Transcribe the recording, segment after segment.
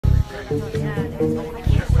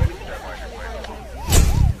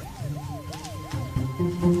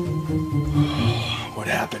What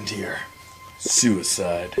happened here?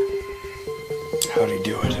 Suicide. How'd he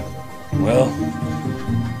do it? Well,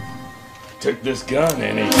 took this gun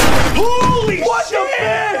and he... Holy What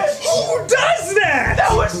shit! Who does that?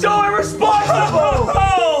 That was so irresponsible!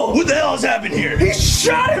 Oh! What the hell has happened here? He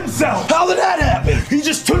shot himself! How did that happen? He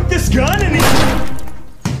just took this gun and he...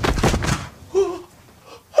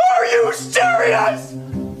 Are you serious?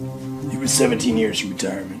 He was 17 years from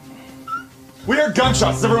retirement. We heard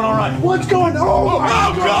gunshots. Is everyone all right? What's going on? Oh, my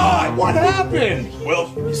God! What happened?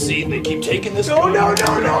 Well, you see, they keep taking this No, gun. no,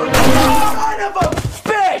 no, no, no! Son of a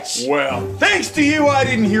bitch! Well, Thanks to you, I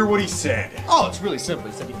didn't hear what he said. Oh, it's really simple.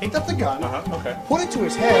 He said he picked up the gun, Okay. put it to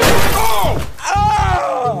his head. Oh!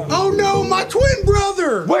 Oh! Oh no, my twin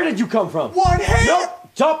brother! Where did you come from? What happened? No,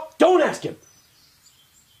 stop! Don't ask him.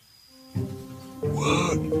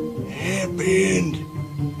 what happened?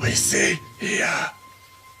 I see. I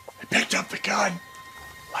picked up the gun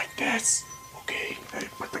like this. Okay. Then he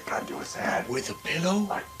put the gun to his head. With a pillow?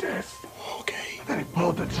 Like this. Okay. And then he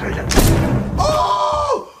pulled the trigger.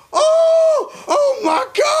 Oh! Oh! Oh my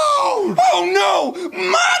God! Oh no!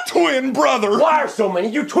 My twin brother! Why are so many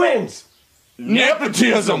you twins?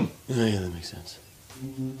 Nepotism! Yeah, that makes sense.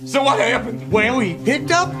 So what happened? Well, he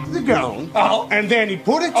picked up the gun, Oh. and then he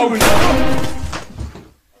put it to Oh, his... no.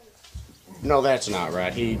 No, that's not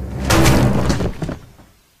right.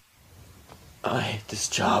 I hate this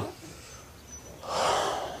job.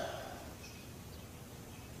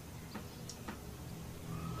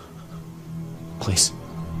 Please.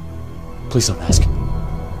 Please don't ask him.